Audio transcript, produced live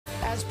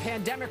As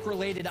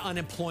pandemic-related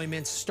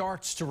unemployment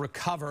starts to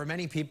recover,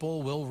 many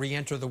people will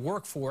re-enter the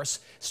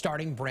workforce,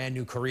 starting brand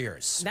new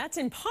careers. That's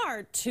in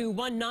part to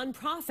one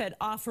nonprofit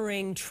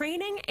offering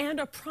training and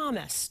a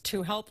promise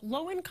to help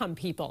low-income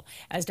people.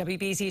 As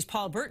WBZ's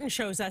Paul Burton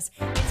shows us,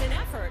 it's an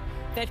effort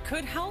that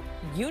could help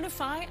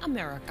unify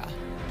America.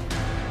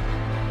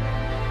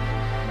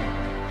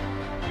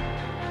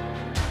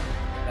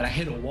 And I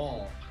hit a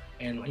wall.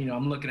 And,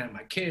 I'm looking at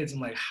my kids.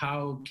 I'm like,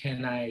 how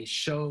can I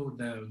show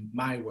them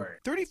my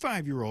work?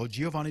 35-year-old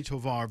Giovanni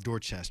Tovar of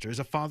Dorchester is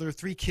a father of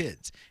 3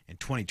 kids. In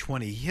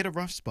 2020, he hit a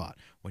rough spot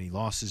when he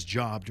lost his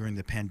job during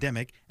the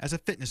pandemic as a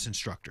fitness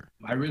instructor.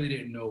 I really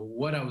didn't know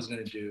what I was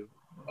going to do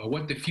or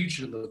what the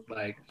future looked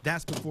like.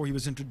 That's before he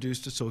was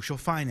introduced to Social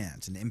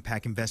Finance, an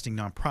impact investing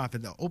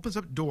nonprofit that opens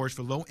up doors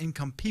for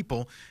low-income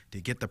people to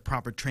get the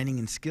proper training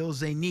and skills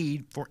they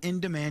need for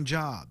in-demand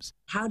jobs.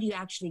 How do you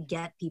actually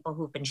get people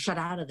who've been shut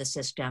out of the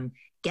system,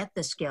 get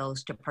the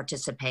skills to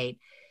participate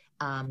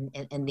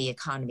in the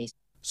economy?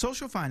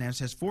 Social Finance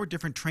has 4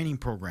 different training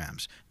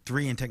programs,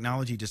 3 in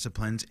technology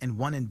disciplines and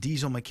 1 in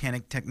diesel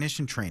mechanic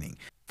technician training,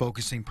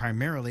 focusing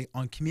primarily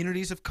on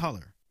communities of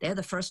color. They're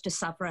the first to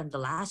suffer and the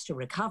last to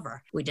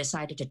recover. We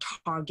decided to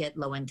target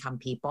low-income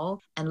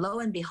people. And lo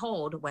and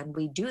behold, when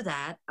we do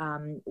that,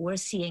 we're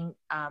seeing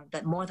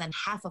that more than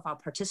half of our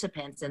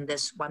participants in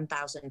this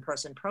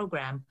 1,000-person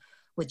program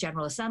with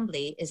General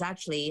Assembly is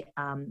actually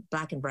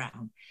Black and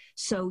brown.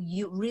 So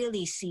you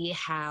really see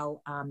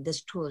how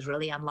this tool is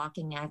really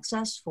unlocking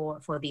access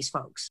for these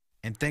folks.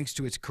 And thanks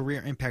to its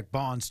Career Impact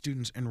Bond,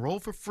 students enroll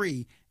for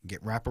free and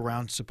get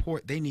wraparound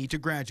support they need to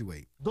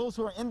graduate. Those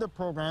who are in the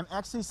program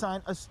actually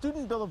sign a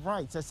student bill of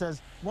rights that says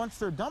once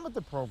they're done with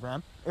the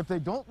program, if they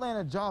don't land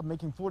a job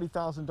making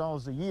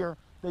 $40,000 a year,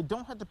 they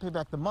don't have to pay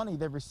back the money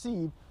they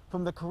received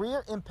from the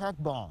Career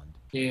Impact Bond.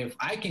 If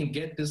I can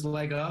get this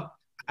leg up,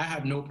 I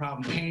have no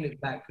problem paying it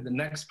back to the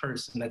next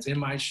person that's in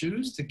my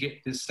shoes to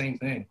get this same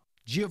thing.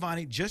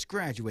 Giovanni just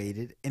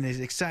graduated and is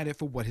excited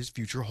for what his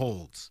future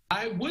holds.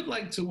 I would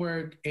like to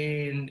work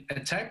in a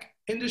tech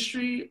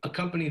industry, a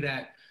company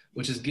that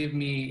would just give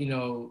me,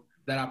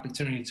 that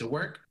opportunity to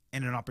work.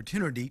 And an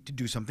opportunity to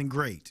do something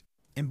great.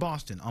 In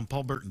Boston, I'm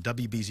Paul Burton,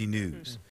 WBZ News.